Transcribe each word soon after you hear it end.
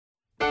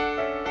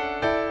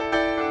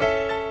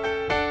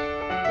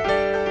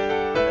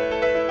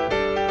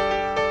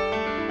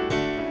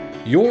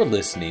You're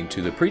listening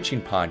to the preaching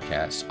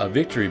podcast of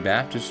Victory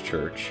Baptist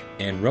Church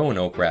in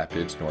Roanoke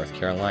Rapids, North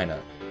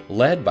Carolina,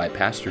 led by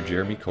Pastor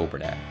Jeremy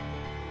Kobernat.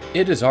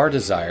 It is our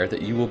desire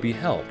that you will be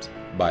helped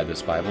by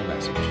this Bible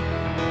message.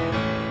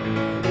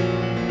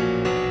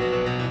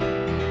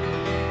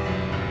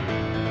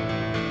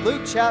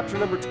 Luke chapter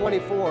number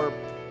 24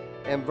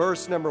 and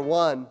verse number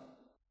 1.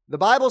 The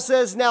Bible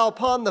says, "Now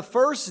upon the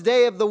first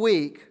day of the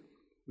week,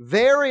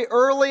 very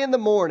early in the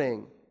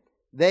morning,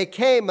 they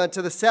came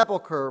unto the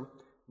sepulchre,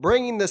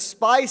 bringing the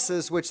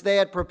spices which they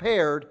had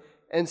prepared,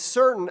 and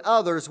certain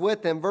others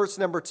with them." Verse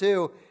number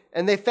 2,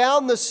 "And they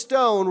found the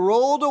stone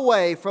rolled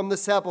away from the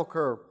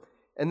sepulchre.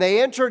 And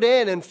they entered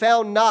in and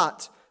found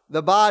not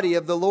the body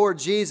of the Lord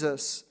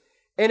Jesus.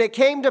 And it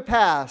came to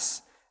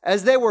pass,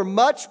 as they were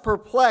much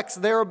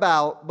perplexed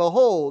thereabout,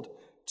 behold,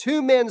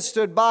 two men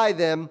stood by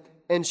them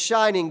in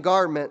shining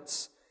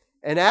garments.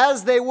 And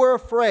as they were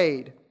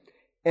afraid,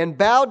 and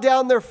bowed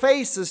down their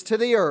faces to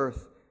the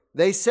earth,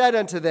 they said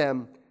unto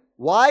them,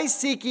 Why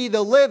seek ye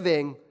the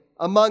living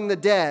among the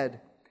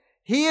dead?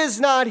 He is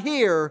not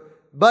here,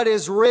 but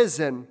is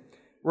risen.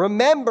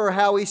 Remember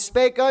how he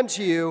spake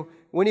unto you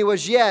when he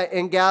was yet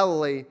in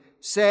Galilee,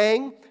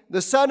 saying,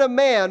 The Son of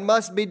Man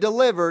must be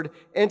delivered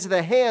into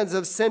the hands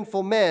of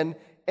sinful men,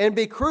 and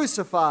be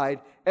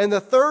crucified, and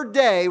the third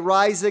day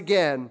rise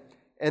again.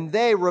 And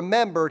they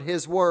remembered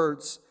his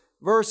words."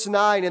 Verse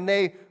 9, "And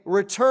they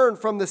returned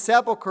from the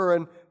sepulchre,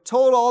 and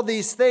told all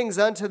these things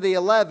unto the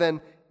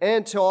 11,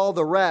 and to all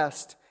the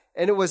rest.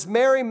 And it was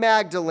Mary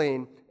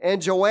Magdalene,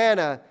 and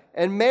Joanna,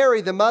 and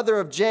Mary the mother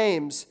of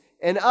James,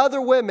 and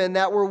other women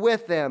that were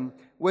with them,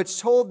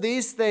 which told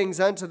these things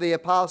unto the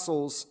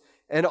apostles.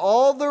 And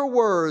all their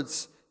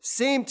words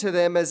seemed to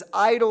them as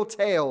idle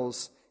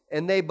tales,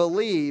 and they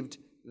believed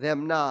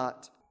them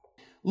not."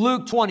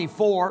 Luke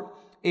 24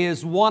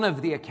 is one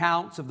of the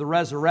accounts of the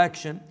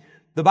resurrection.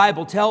 The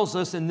Bible tells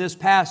us in this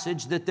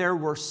passage that there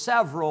were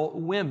several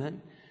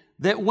women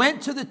that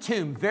went to the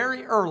tomb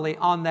very early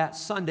on that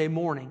Sunday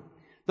morning.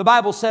 The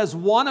Bible says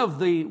one of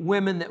the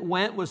women that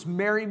went was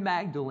Mary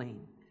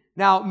Magdalene.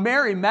 Now,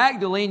 Mary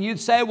Magdalene, you'd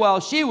say, well,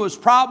 she was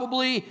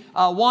probably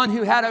one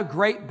who had a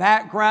great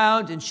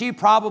background, and she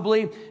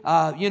probably,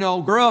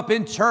 grew up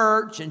in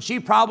church, and she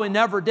probably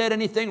never did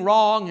anything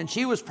wrong, and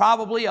she was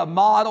probably a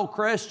model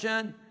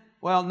Christian.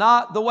 Well,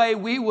 not the way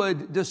we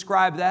would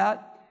describe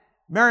that.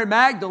 Mary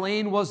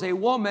Magdalene was a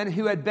woman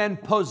who had been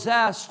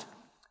possessed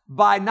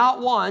by not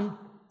one,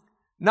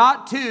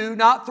 not two,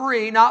 not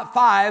three, not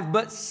five,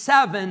 but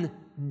 7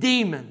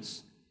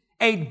 demons.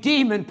 A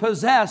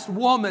demon-possessed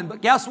woman.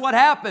 But guess what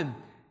happened?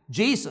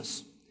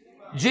 Jesus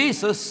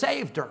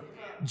saved her.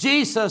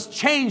 Jesus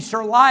changed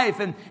her life,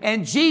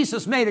 and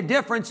Jesus made a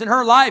difference in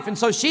her life. And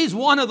so she's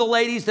one of the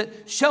ladies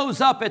that shows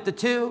up at the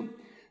tomb.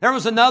 There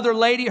was another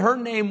lady, her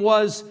name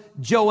was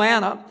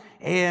Joanna.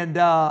 And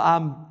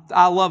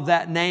I love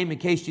that name in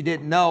case you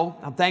didn't know.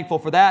 I'm thankful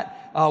for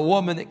that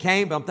woman that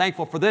came, but I'm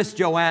thankful for this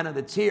Joanna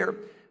that's here.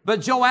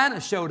 But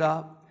Joanna showed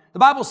up. The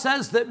Bible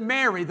says that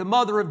Mary, the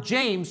mother of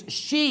James,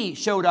 she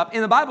showed up.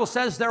 And the Bible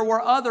says there were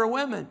other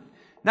women.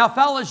 Now,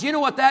 fellas, you know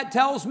what that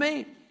tells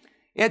me?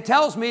 It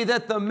tells me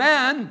that the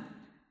men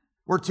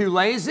were too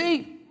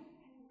lazy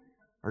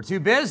or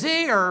too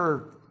busy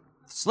or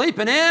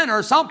sleeping in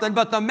or something,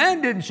 but the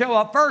men didn't show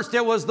up first.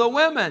 It was the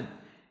women.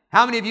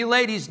 How many of you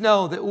ladies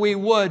know that we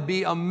would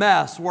be a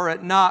mess were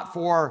it not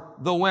for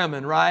the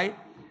women, right?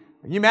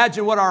 Can you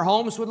imagine what our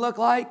homes would look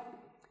like?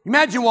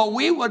 Imagine what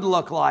we would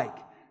look like.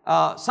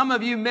 Some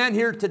of you men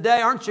here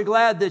today, aren't you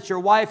glad that your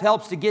wife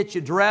helps to get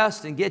you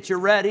dressed and get you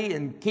ready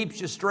and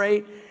keeps you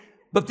straight?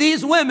 But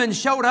these women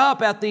showed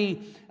up at the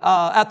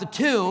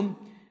tomb.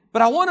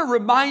 But I want to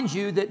remind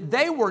you that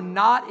they were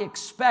not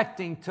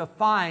expecting to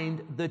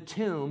find the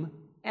tomb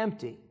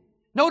empty.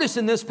 Notice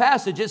in this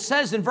passage, it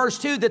says in verse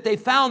 2 that they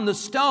found the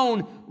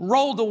stone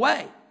rolled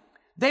away.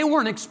 They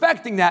weren't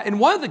expecting that. In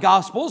one of the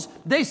Gospels,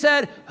 they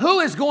said, who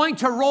is going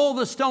to roll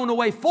the stone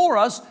away for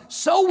us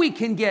so we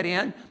can get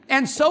in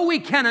and so we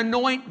can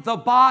anoint the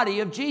body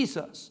of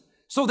Jesus?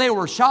 So they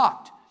were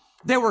shocked.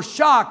 They were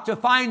shocked to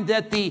find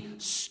that the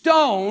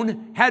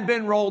stone had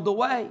been rolled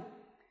away.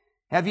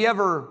 Have you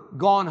ever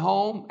gone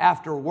home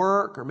after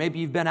work, or maybe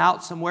you've been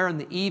out somewhere in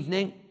the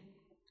evening?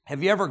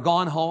 Have you ever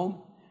gone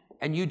home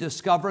and you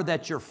discover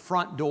that your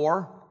front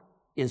door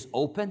is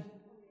open?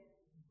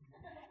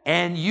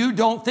 And you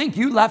don't think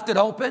you left it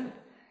open,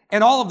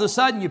 and all of a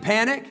sudden you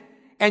panic,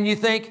 and you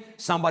think,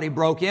 somebody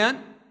broke in,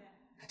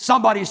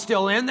 somebody's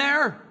still in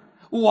there,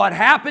 what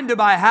happened to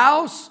my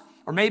house?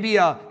 Or maybe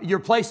your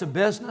place of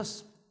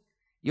business.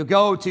 You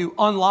go to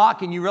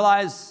unlock, and you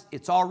realize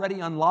it's already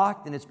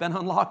unlocked, and it's been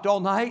unlocked all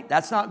night.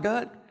 That's not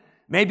good.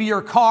 Maybe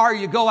your car,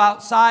 you go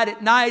outside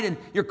at night, and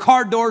your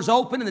car door's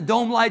open, and the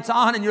dome light's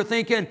on, and you're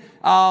thinking,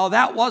 oh,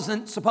 that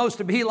wasn't supposed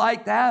to be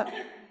like that.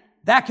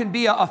 That can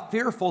be a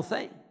fearful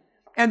thing.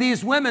 And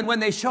these women, when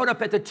they showed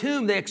up at the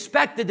tomb, they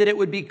expected that it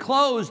would be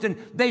closed, and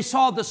they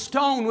saw the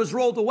stone was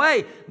rolled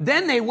away.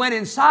 Then they went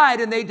inside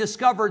and they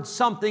discovered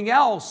something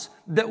else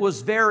that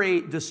was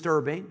very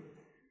disturbing.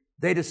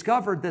 they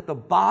discovered that the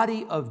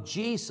body of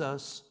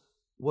Jesus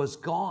was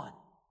gone.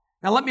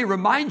 Now let me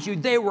remind you,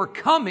 they were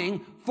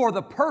coming for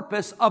the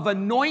purpose of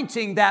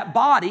anointing that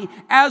body,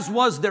 as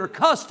was their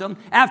custom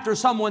after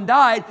someone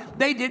died.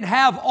 They didn't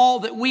have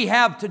all that we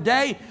have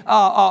today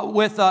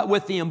with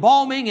the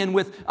embalming and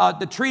with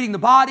the treating the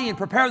body and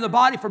preparing the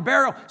body for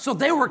burial. So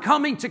they were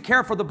coming to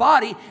care for the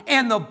body,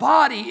 and the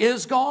body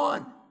is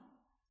gone.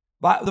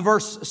 But the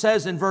verse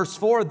says in verse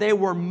 4, they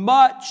were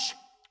much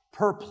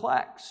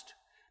perplexed.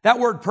 That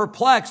word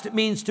perplexed, it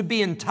means to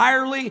be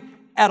entirely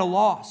at a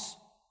loss.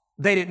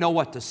 They didn't know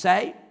what to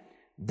say.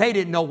 They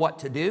didn't know what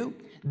to do.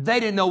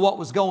 They didn't know what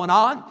was going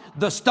on.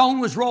 The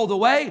stone was rolled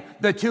away.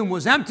 The tomb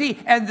was empty.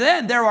 And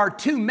then there are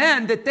two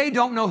men that they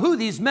don't know who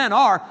these men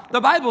are.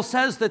 The Bible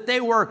says that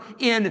they were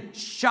in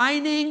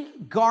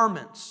shining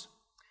garments.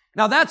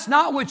 Now that's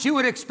not what you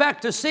would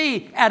expect to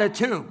see at a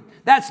tomb.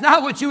 That's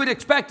not what you would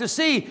expect to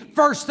see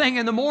first thing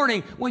in the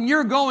morning when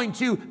you're going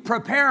to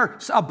prepare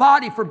a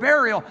body for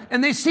burial.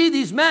 And they see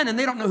these men and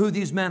they don't know who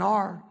these men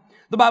are.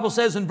 The Bible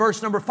says in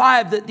verse number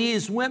 5 that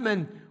these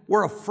women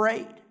were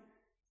afraid.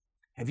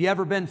 Have you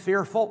ever been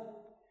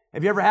fearful?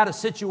 Have you ever had a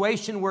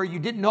situation where you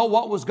didn't know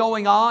what was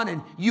going on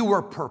and you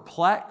were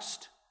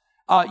perplexed?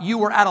 You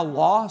were at a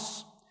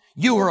loss.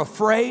 You were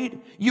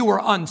afraid. You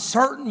were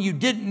uncertain. You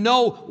didn't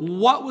know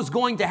what was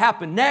going to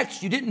happen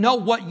next. You didn't know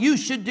what you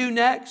should do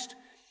next.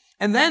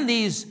 And then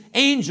these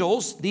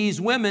angels, these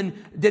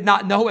women did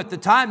not know at the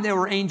time they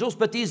were angels,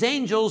 but these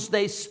angels,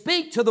 they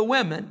speak to the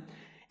women.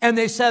 And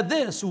they said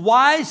this,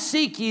 why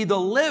seek ye the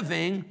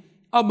living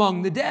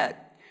among the dead?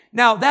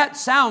 Now that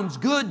sounds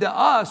good to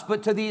us,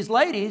 but to these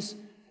ladies,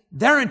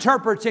 they're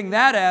interpreting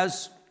that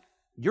as,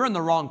 you're in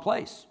the wrong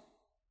place.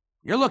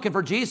 You're looking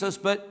for Jesus,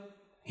 but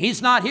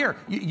He's not here.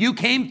 You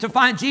came to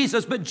find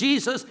Jesus, but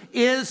Jesus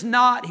is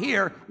not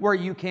here where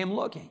you came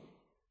looking.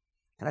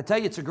 And I tell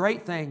you, it's a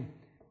great thing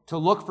to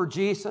look for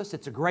Jesus.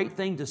 It's a great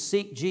thing to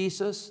seek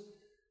Jesus,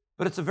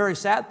 but it's a very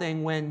sad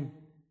thing when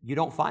you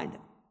don't find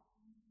Him.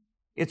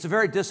 It's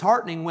very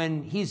disheartening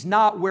when He's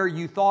not where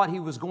you thought He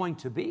was going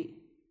to be.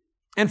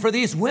 And for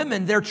these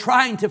women, they're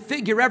trying to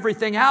figure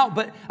everything out.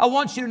 But I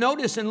want you to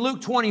notice in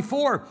Luke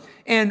 24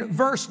 and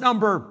verse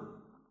number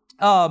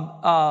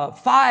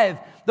 5,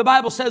 the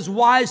Bible says,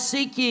 why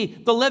seek ye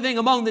the living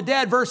among the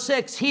dead? Verse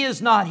 6, He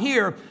is not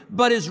here,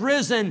 but is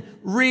risen.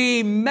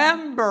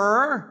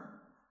 Remember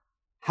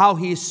how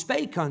He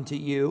spake unto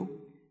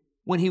you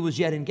when He was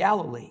yet in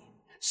Galilee,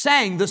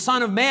 saying, the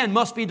Son of Man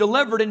must be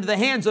delivered into the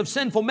hands of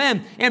sinful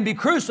men and be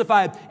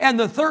crucified, and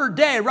the third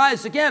day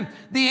rise again.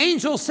 The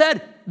angel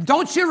said,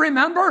 don't you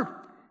remember?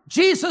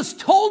 Jesus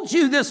told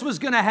you this was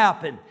going to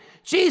happen.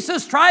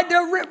 Jesus tried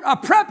to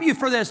prep you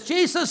for this.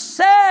 Jesus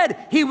said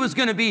He was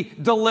going to be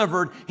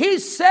delivered. He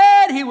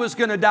said He was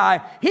going to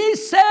die. He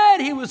said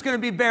He was going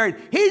to be buried.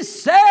 He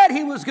said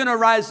He was going to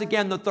rise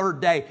again the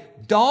third day.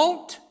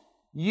 Don't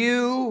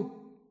you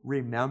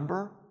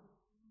remember?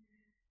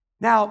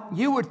 Now,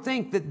 you would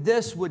think that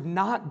this would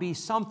not be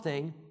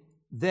something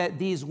that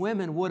these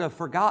women would have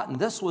forgotten.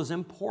 This was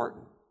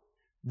important.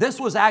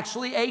 This was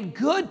actually a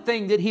good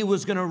thing that He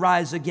was going to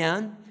rise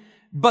again,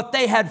 but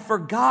they had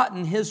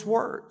forgotten His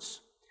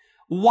words.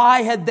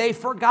 Why had they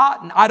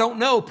forgotten? I don't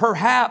know.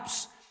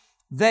 Perhaps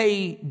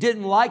they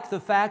didn't like the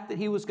fact that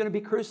He was going to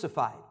be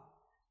crucified.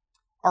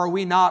 Are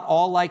we not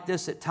all like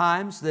this at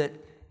times, that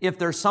if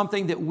there's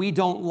something that we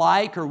don't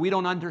like or we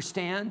don't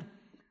understand,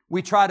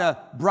 we try to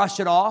brush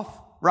it off?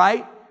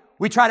 Right?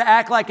 We try to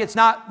act like it's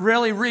not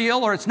really real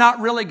or it's not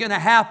really going to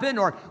happen,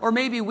 or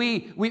maybe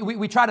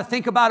we try to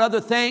think about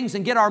other things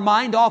and get our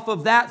mind off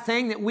of that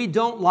thing that we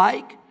don't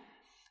like.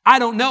 I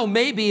don't know.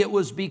 Maybe it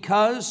was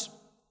because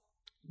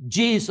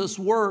Jesus'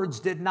 words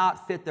did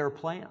not fit their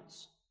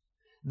plans.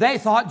 They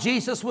thought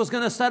Jesus was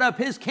going to set up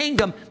His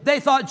kingdom. They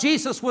thought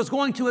Jesus was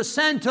going to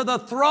ascend to the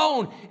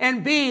throne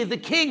and be the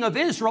king of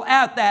Israel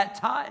at that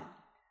time.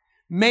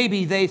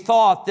 Maybe they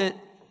thought that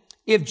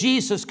if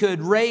Jesus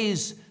could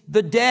raise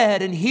the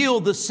dead and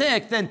heal the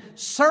sick, then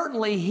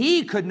certainly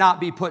He could not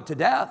be put to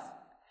death.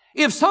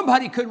 If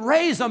somebody could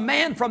raise a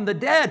man from the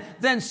dead,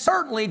 then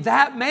certainly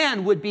that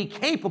man would be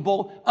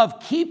capable of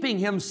keeping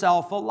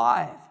himself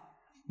alive.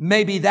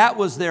 Maybe that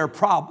was their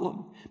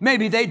problem.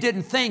 Maybe they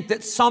didn't think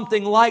that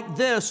something like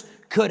this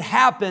could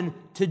happen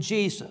to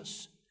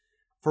Jesus.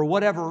 For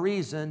whatever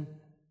reason,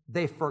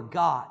 they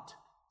forgot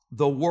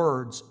the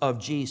words of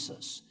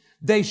Jesus.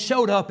 They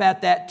showed up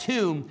at that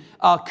tomb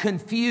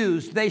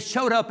confused. They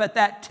showed up at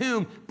that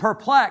tomb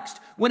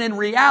perplexed, when in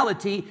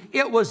reality,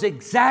 it was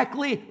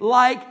exactly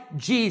like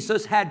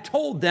Jesus had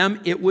told them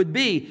it would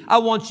be. I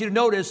want you to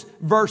notice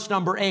verse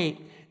number 8.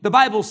 The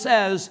Bible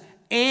says,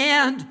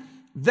 and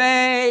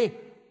they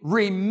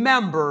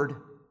remembered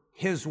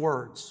His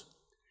words.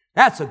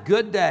 That's a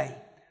good day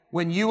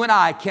when you and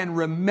I can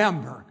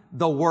remember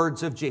the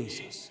words of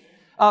Jesus.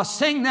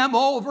 sing them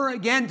over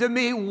again to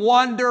me,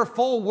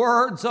 wonderful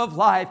words of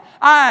life.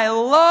 I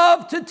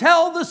love to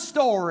tell the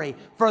story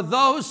for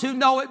those who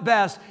know it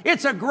best.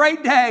 It's a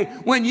great day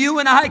when you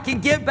and I can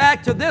get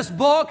back to this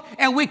book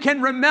and we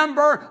can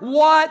remember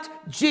what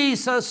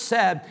Jesus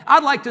said.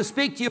 I'd like to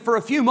speak to you for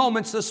a few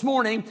moments this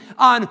morning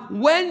on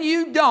when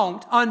you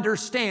don't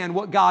understand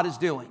what God is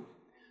doing.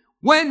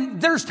 When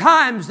there's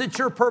times that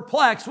you're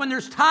perplexed, when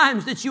there's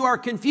times that you are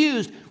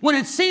confused, when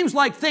it seems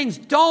like things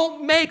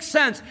don't make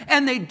sense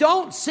and they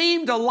don't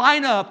seem to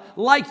line up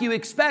like you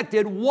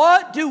expected,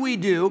 what do we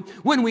do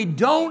when we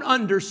don't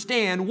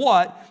understand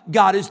what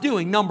God is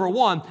doing? Number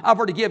one, I've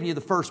already given you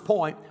the first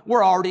point.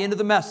 We're already into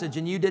the message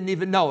and you didn't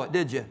even know it,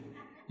 did you?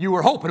 You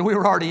were hoping we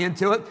were already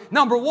into it.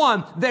 Number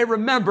one, they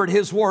remembered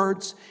His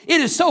words. It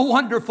is so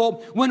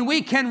wonderful when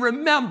we can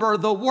remember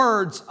the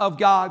words of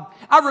God.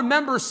 I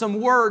remember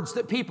some words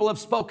that people have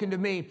spoken to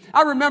me.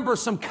 I remember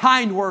some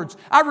kind words.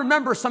 I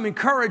remember some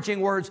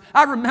encouraging words.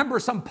 I remember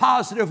some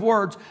positive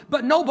words.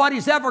 But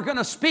nobody's ever going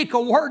to speak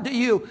a word to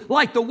you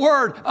like the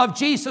word of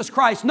Jesus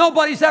Christ.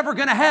 Nobody's ever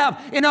going to have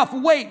enough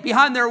weight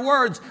behind their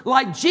words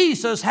like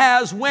Jesus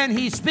has when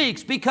He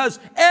speaks,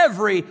 because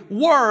every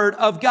word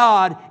of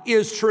God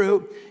is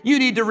true. You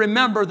need to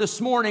remember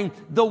this morning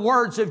the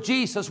words of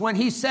Jesus when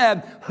He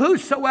said,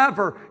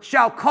 "Whosoever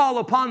shall call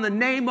upon the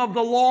name of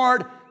the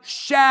Lord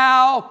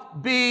shall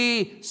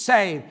be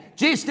saved."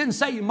 Jesus didn't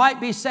say you might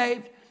be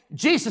saved.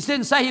 Jesus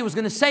didn't say He was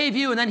going to save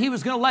you and then He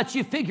was going to let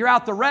you figure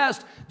out the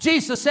rest.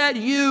 Jesus said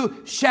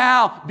you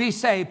shall be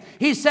saved.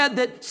 He said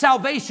that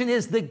salvation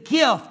is the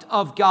gift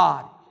of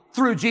God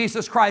through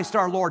Jesus Christ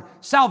our Lord.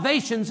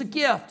 Salvation's a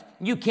gift.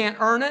 You can't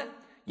earn it.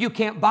 You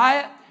can't buy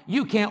it.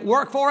 You can't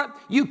work for it.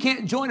 You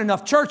can't join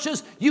enough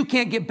churches. You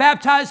can't get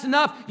baptized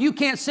enough. You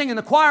can't sing in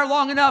the choir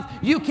long enough.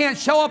 You can't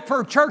show up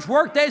for church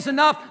work days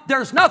enough.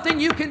 There's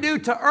nothing you can do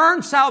to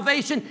earn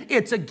salvation.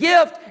 It's a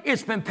gift.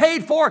 It's been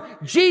paid for.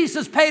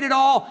 Jesus paid it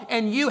all,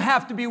 and you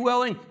have to be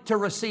willing to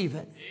receive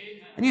it.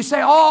 And you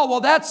say, "Oh, well,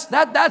 that's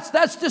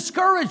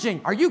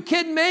discouraging." Are you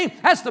kidding me?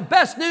 That's the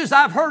best news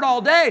I've heard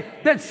all day,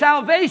 that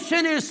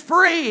salvation is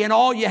free, and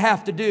all you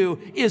have to do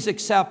is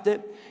accept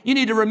it. You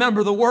need to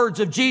remember the words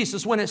of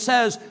Jesus when it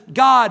says,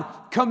 God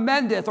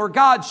commendeth, or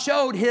God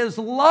showed His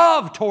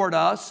love toward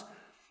us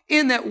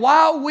in that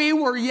while we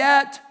were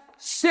yet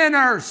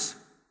sinners,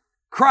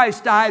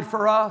 Christ died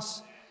for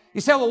us.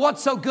 You say, "Well,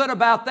 what's so good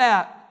about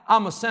that?"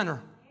 I'm a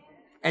sinner,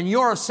 and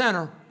you're a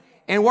sinner,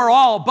 and we're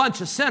all a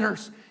bunch of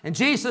sinners. And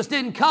Jesus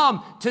didn't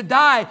come to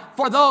die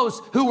for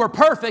those who were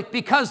perfect,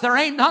 because there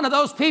ain't none of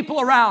those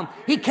people around.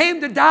 He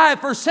came to die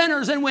for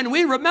sinners. And when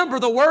we remember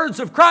the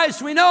words of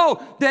Christ, we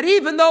know that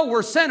even though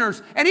we're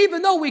sinners and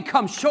even though we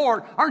come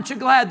short, aren't you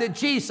glad that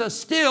Jesus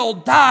still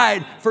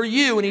died for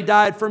you and He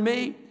died for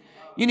me?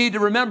 You need to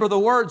remember the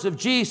words of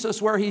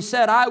Jesus where He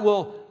said, "I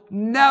will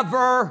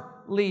never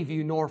leave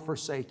you nor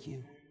forsake you."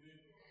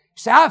 You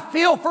say, "I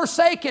feel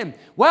forsaken."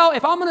 Well,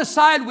 if I'm going to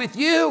side with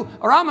you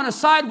or I'm going to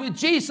side with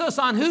Jesus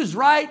on who's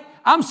right,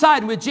 I'm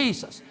siding with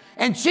Jesus.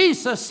 And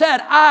Jesus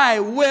said,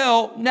 "I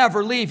will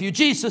never leave you."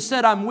 Jesus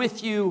said, "I'm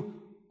with you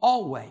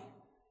always,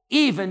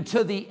 even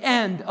to the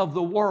end of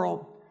the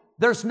world."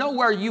 There's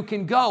nowhere you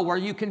can go where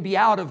you can be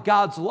out of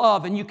God's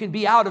love and you can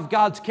be out of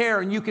God's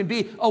care and you can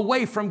be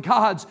away from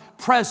God's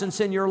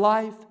presence in your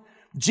life.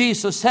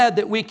 Jesus said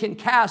that we can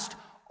cast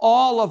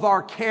all of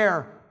our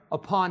care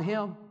upon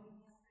Him.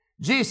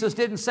 Jesus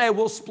didn't say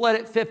we'll split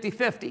it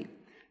 50-50.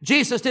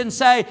 Jesus didn't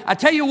say, "I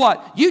tell you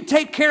what, you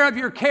take care of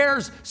your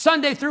cares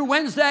Sunday through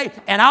Wednesday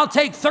and I'll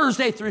take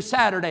Thursday through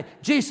Saturday."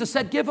 Jesus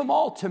said, "Give them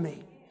all to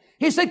me."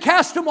 He said,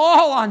 "Cast them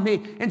all on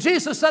me." And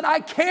Jesus said, "I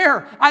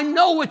care. I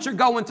know what you're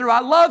going through. I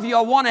love you.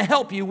 I want to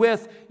help you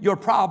with your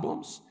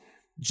problems."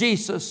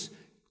 Jesus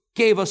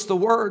gave us the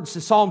words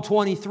in Psalm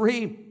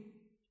 23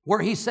 where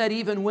He said,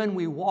 "Even when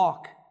we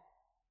walk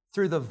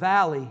through the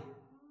valley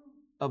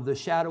of the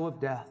shadow of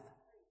death,"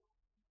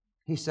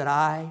 He said,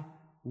 "I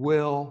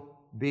will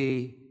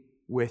be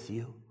with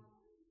you."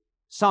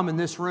 Some in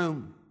this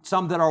room,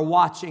 some that are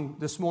watching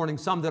this morning,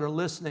 some that are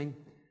listening,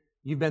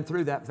 you've been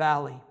through that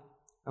valley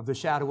of the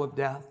shadow of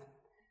death.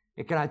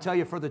 And can I tell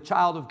you, for the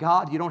child of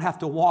God, you don't have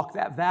to walk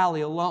that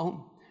valley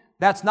alone.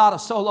 That's not a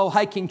solo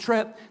hiking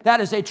trip.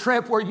 That is a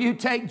trip where you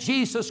take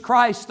Jesus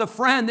Christ, the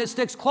friend that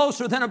sticks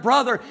closer than a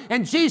brother.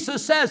 And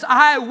Jesus says,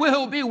 "I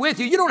will be with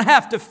you." You don't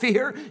have to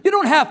fear. You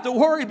don't have to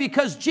worry,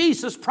 because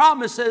Jesus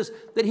promises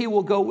that He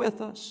will go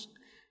with us.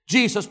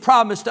 Jesus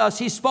promised us,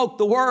 He spoke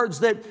the words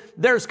that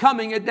there's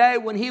coming a day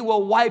when He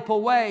will wipe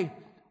away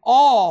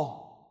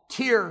all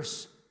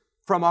tears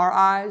from our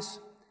eyes.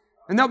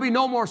 And there'll be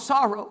no more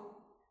sorrow.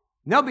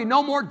 There'll be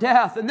no more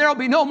death, and there'll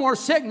be no more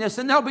sickness,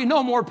 and there'll be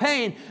no more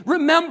pain.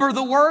 Remember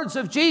the words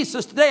of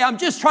Jesus today. I'm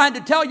just trying to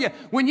tell you,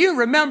 when you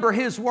remember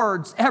His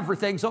words,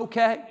 everything's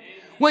okay.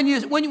 When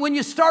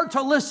you start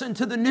to listen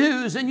to the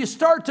news and you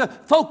start to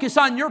focus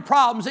on your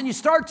problems and you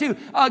start to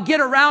get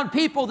around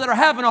people that are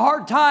having a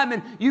hard time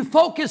and you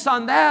focus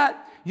on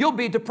that, you'll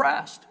be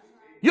depressed.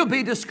 You'll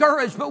be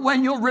discouraged. But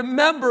when you'll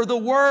remember the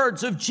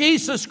words of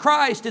Jesus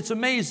Christ, it's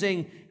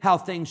amazing how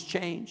things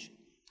change.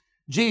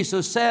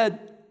 Jesus said,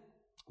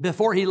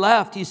 before He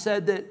left, He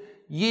said that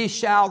ye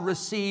shall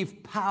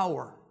receive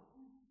power.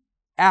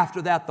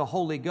 After that, the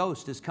Holy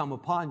Ghost has come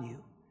upon you.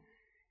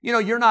 You know,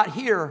 you're not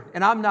here,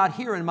 and I'm not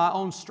here in my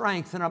own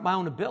strength and my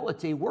own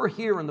ability. We're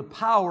here in the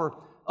power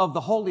of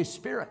the Holy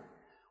Spirit.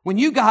 When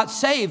you got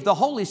saved, the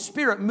Holy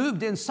Spirit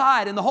moved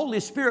inside, and the Holy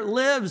Spirit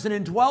lives and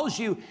indwells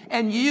you,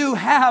 and you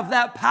have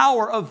that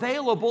power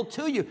available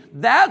to you.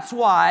 That's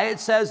why it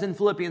says in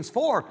Philippians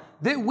 4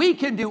 that we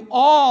can do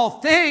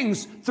all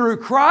things through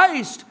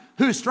Christ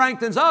who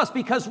strengthens us,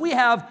 because we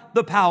have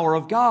the power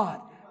of God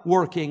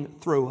working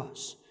through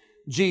us.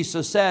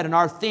 Jesus said, and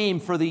our theme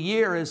for the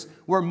year is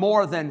we're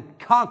more than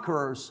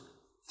conquerors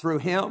through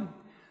Him.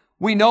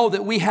 We know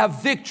that we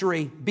have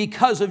victory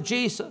because of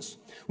Jesus.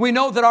 We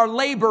know that our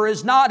labor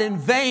is not in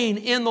vain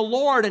in the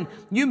Lord, and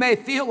you may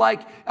feel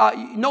like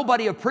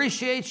nobody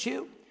appreciates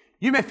you.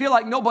 You may feel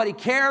like nobody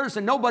cares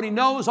and nobody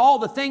knows all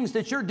the things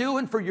that you're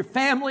doing for your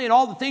family and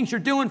all the things you're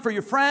doing for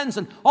your friends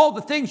and all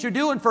the things you're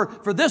doing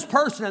for this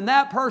person and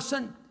that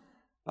person.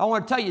 I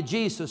want to tell you,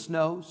 Jesus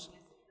knows,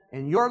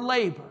 and your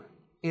labor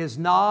is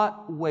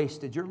not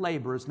wasted. Your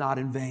labor is not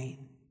in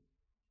vain.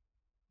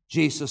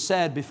 Jesus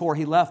said before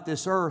He left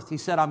this earth, He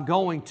said, I'm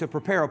going to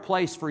prepare a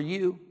place for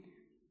you.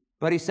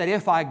 But He said,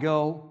 if I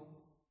go,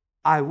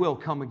 I will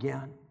come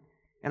again.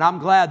 And I'm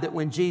glad that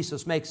when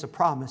Jesus makes a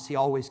promise, He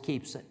always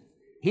keeps it.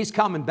 He's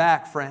coming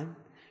back, friend.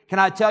 Can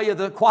I tell you,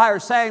 the choir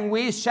saying,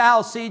 we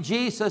shall see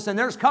Jesus, and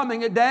there's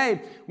coming a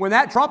day when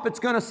that trumpet's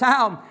going to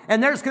sound,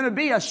 and there's going to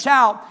be a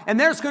shout, and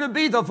there's going to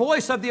be the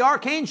voice of the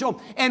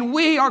archangel, and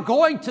we are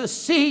going to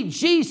see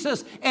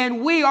Jesus,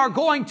 and we are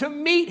going to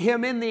meet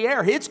Him in the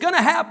air. It's going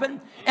to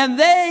happen. And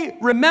they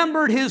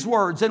remembered His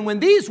words. And when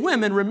these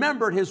women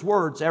remembered His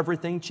words,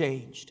 everything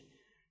changed.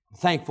 I'm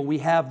thankful we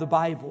have the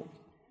Bible.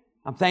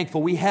 I'm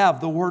thankful we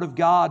have the Word of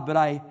God,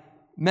 but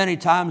many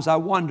times I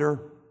wonder,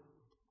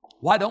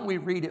 why don't we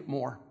read it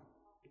more?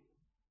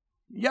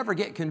 You ever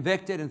get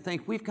convicted and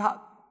think, we've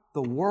got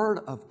the Word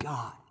of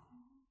God,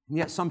 and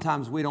yet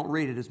sometimes we don't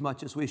read it as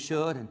much as we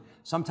should, and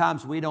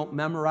sometimes we don't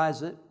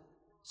memorize it.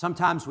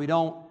 Sometimes we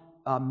don't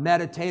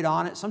meditate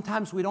on it.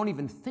 Sometimes we don't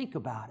even think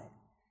about it.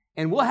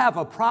 And we'll have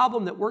a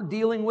problem that we're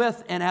dealing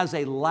with, and as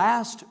a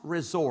last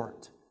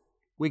resort,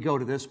 we go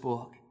to this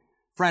book.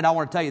 Friend, I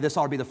want to tell you, this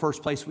ought to be the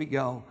first place we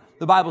go.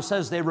 The Bible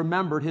says they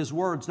remembered His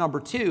words. Number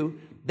 2,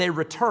 they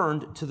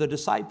returned to the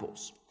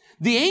disciples.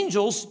 The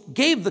angels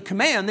gave the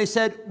command. They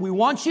said, we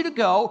want you to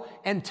go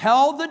and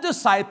tell the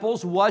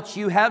disciples what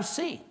you have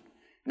seen.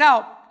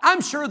 Now,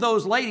 I'm sure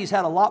those ladies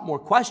had a lot more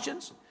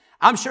questions.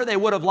 I'm sure they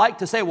would have liked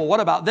to say, well,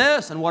 what about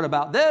this? And what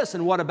about this?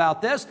 And what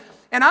about this?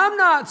 And I'm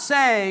not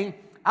saying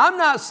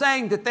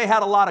that they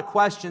had a lot of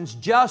questions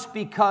just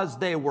because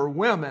they were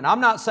women.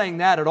 I'm not saying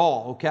that at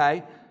all,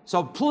 okay?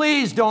 So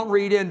please don't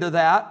read into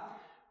that.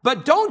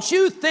 But don't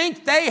you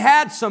think they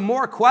had some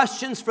more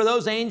questions for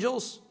those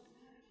angels?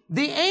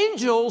 The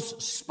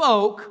angels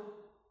spoke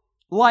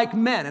like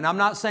men. And I'm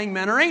not saying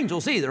men are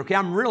angels either, okay?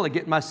 I'm really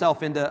getting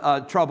myself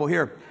into trouble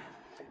here.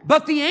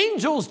 But the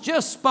angels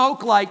just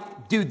spoke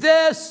like, do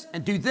this,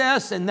 and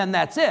then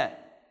that's it.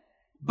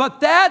 But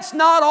that's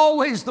not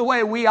always the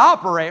way we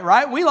operate,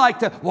 right? We like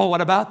to, well,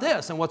 what about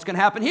this? And what's going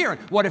to happen here?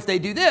 And what if they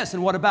do this?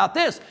 And what about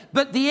this?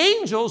 But the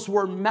angels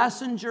were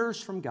messengers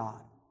from God.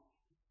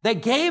 They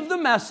gave the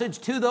message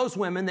to those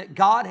women that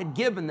God had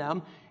given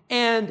them.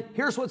 And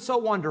here's what's so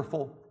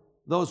wonderful.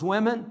 Those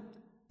women,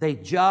 they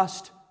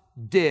just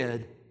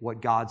did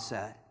what God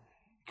said.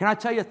 Can I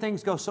tell you,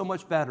 things go so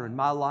much better in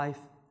my life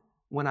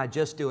when I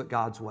just do it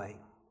God's way.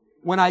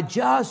 When I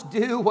just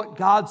do what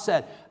God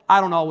said.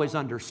 I don't always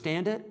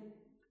understand it.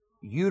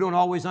 You don't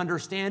always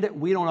understand it.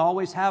 We don't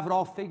always have it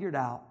all figured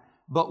out.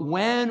 But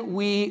when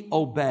we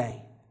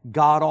obey,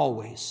 God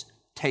always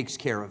takes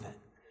care of it.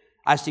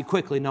 I see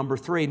quickly, number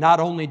 3, not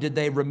only did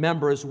they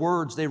remember His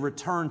words, they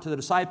returned to the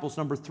disciples.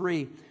 Number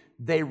 3,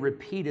 they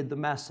repeated the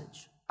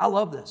message. I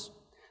love this.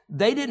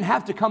 They didn't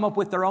have to come up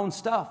with their own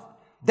stuff.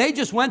 They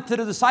just went to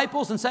the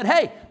disciples and said,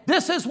 hey,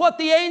 this is what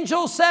the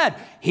angel said.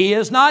 He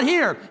is not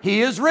here.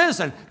 He is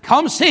risen.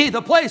 Come see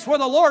the place where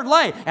the Lord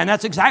lay. And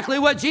that's exactly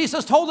what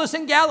Jesus told us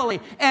in Galilee.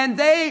 And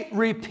they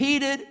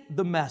repeated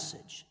the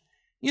message.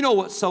 You know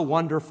what's so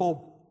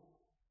wonderful?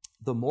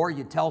 The more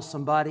you tell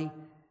somebody,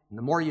 and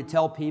the more you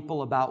tell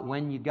people about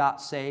when you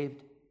got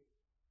saved,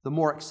 the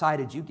more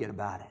excited you get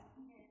about it.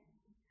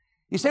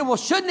 You say, well,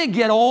 shouldn't it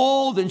get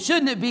old and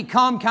shouldn't it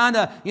become kind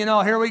of,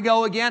 here we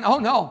go again? Oh,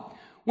 no.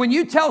 When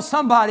you tell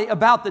somebody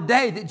about the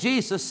day that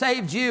Jesus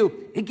saved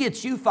you, it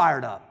gets you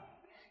fired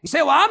up. You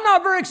say, well, I'm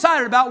not very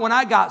excited about when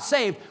I got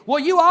saved. Well,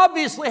 you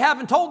obviously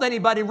haven't told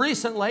anybody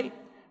recently,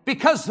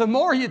 because the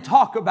more you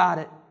talk about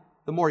it,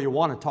 the more you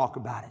want to talk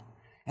about it.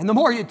 And the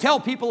more you tell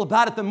people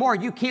about it, the more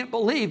you can't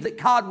believe that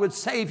God would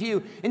save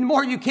you. And the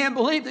more you can't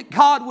believe that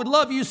God would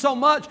love you so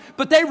much.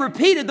 But they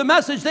repeated the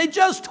message. They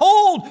just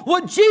told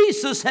what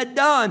Jesus had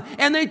done.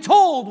 And they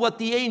told what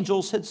the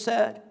angels had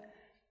said.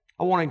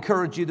 I want to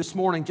encourage you this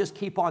morning, just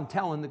keep on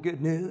telling the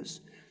good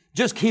news.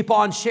 Just keep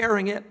on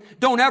sharing it.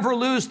 Don't ever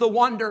lose the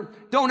wonder.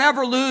 Don't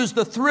ever lose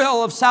the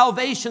thrill of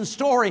salvation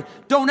story.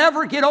 Don't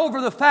ever get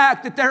over the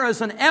fact that there is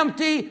an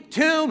empty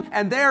tomb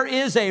and there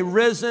is a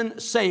risen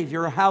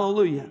Savior.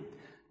 Hallelujah.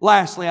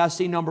 Lastly, I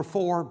see number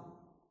 4.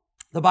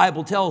 The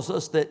Bible tells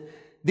us that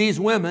these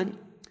women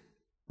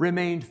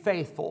remained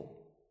faithful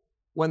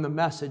when the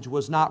message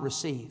was not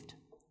received.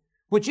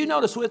 Would you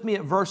notice with me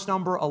at verse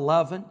number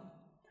 11?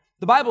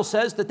 The Bible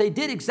says that they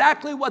did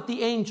exactly what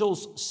the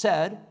angels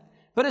said.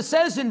 But it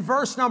says in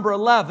verse number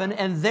 11,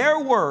 and their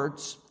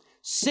words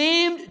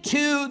seemed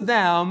to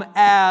them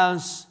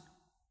as,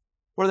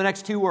 what are the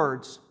next 2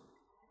 words?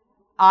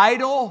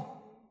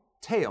 Idle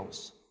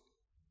tales.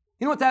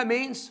 You know what that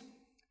means?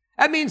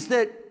 That means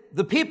that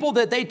the people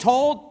that they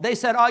told, they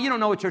said, oh, you don't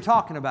know what you're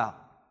talking about.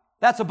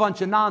 That's a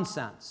bunch of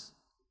nonsense.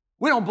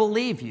 We don't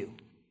believe you.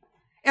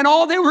 And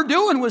all they were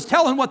doing was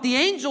telling what the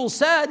angels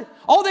said.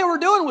 All they were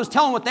doing was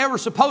telling what they were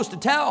supposed to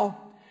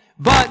tell.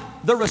 But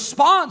the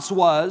response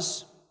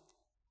was,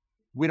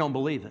 we don't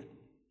believe it.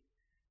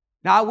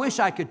 Now, I wish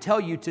I could tell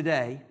you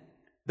today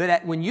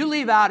that when you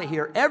leave out of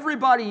here,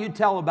 everybody you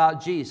tell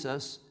about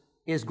Jesus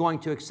is going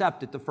to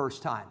accept it the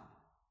first time.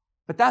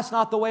 But that's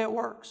not the way it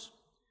works.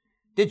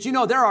 Did you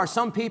know there are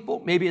some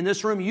people, maybe in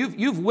this room,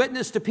 you've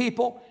witnessed to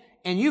people,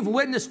 and you've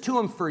witnessed to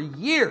them for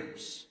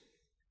years,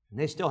 and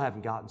they still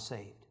haven't gotten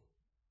saved.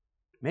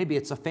 Maybe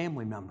it's a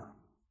family member.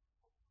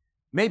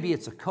 Maybe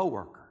it's a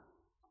coworker.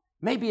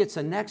 Maybe it's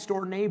a next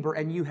door neighbor,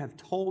 and you have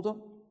told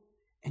them,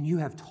 and you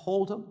have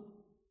told them,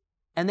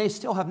 and they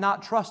still have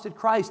not trusted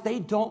Christ. They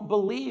don't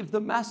believe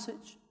the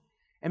message.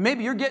 And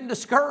maybe you're getting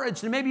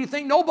discouraged, and maybe you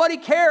think nobody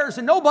cares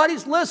and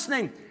nobody's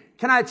listening.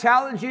 Can I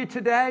challenge you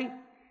today?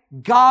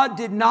 God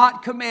did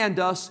not command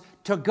us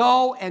to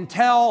go and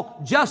tell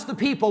just the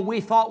people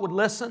we thought would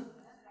listen.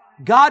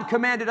 God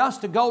commanded us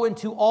to go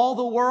into all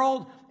the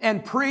world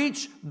and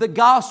preach the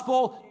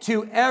gospel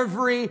to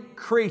every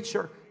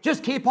creature.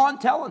 Just keep on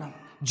telling them.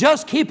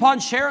 Just keep on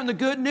sharing the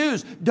good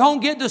news.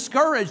 Don't get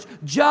discouraged.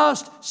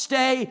 Just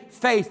stay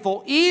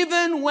faithful,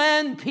 even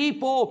when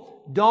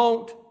people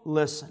don't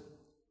listen.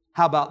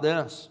 How about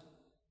this?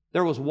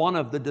 There was one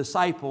of the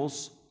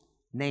disciples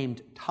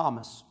named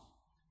Thomas,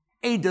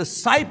 a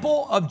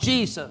disciple of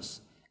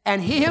Jesus.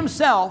 And he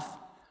himself,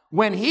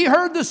 when he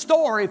heard the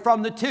story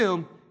from the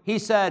tomb, he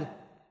said,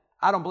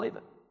 I don't believe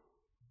it.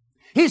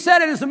 He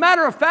said, and as a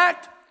matter of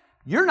fact,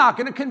 you're not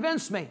going to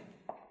convince me.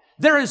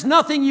 There is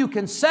nothing you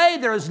can say.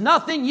 There is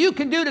nothing you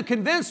can do to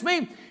convince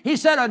me. He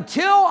said,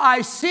 until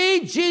I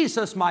see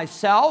Jesus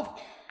myself,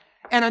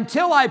 and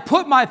until I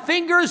put my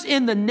fingers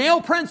in the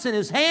nail prints in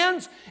His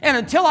hands, and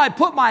until I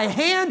put my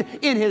hand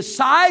in His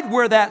side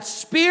where that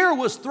spear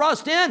was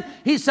thrust in,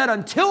 he said,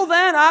 until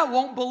then, I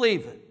won't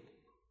believe it.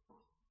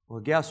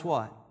 Well, guess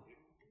what?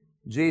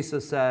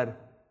 Jesus said,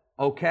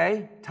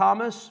 okay,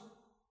 Thomas,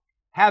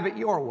 have it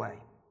your way.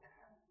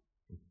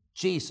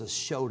 Jesus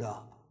showed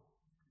up.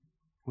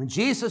 When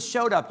Jesus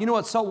showed up, you know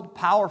what's so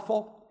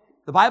powerful?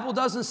 The Bible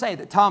doesn't say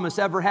that Thomas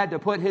ever had to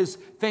put his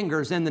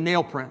fingers in the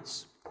nail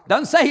prints. It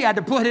doesn't say he had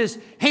to put his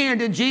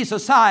hand in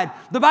Jesus' side.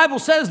 The Bible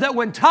says that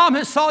when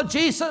Thomas saw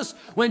Jesus,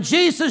 when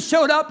Jesus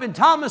showed up in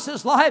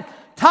Thomas's life,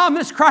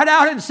 Thomas cried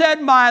out and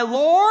said, my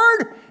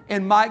Lord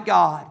and my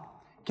God.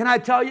 Can I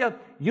tell you,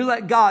 you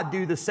let God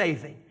do the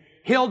saving.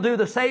 He'll do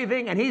the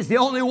saving, and He's the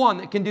only one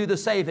that can do the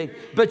saving.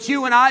 But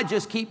you and I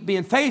just keep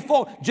being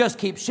faithful, just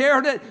keep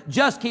sharing it,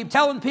 just keep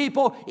telling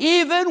people,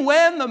 even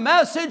when the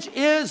message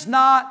is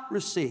not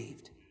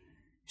received.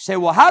 You say,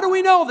 well, how do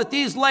we know that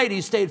these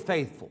ladies stayed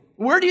faithful?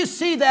 Where do you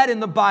see that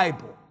in the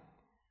Bible?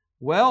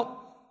 Well,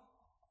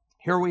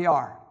 here we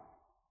are,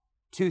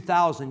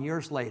 2,000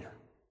 years later.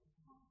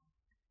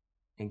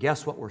 And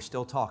guess what we're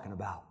still talking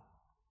about?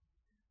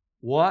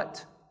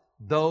 What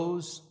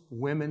those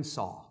women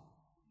saw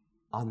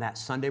on that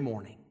Sunday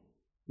morning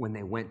when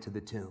they went to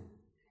the tomb.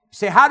 You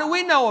say, how do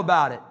we know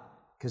about it?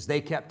 Because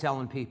they kept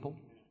telling people.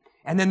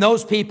 And then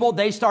those people,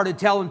 they started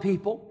telling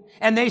people.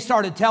 And they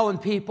started telling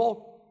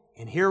people.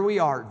 And here we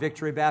are at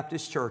Victory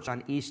Baptist Church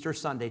on Easter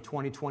Sunday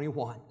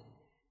 2021.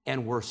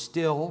 And we're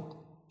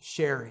still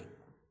sharing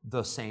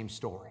the same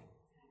story.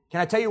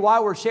 Can I tell you why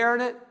we're sharing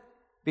it?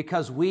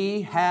 Because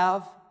we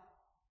have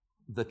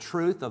the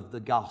truth of the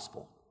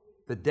gospel.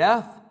 The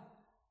death,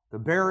 the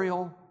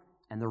burial,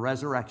 and the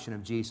resurrection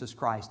of Jesus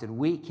Christ. And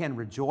we can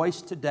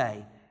rejoice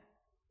today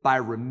by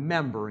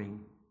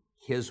remembering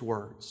His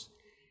words.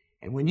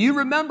 And when you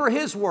remember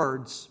His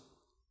words,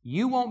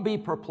 you won't be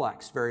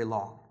perplexed very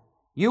long.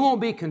 You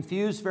won't be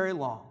confused very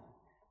long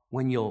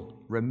when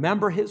you'll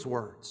remember His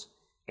words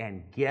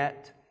and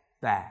get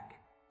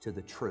back to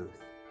the truth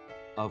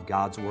of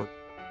God's Word.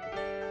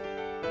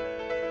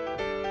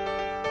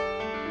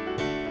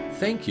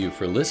 Thank you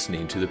for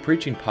listening to the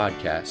preaching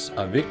podcast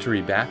of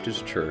Victory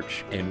Baptist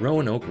Church in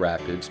Roanoke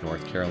Rapids,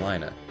 North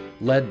Carolina,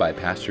 led by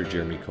Pastor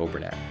Jeremy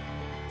Kobernat.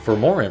 For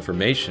more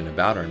information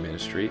about our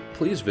ministry,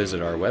 please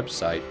visit our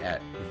website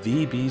at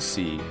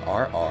vbcrr.org.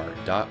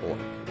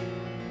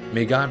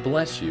 May God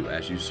bless you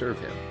as you serve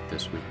Him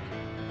this week.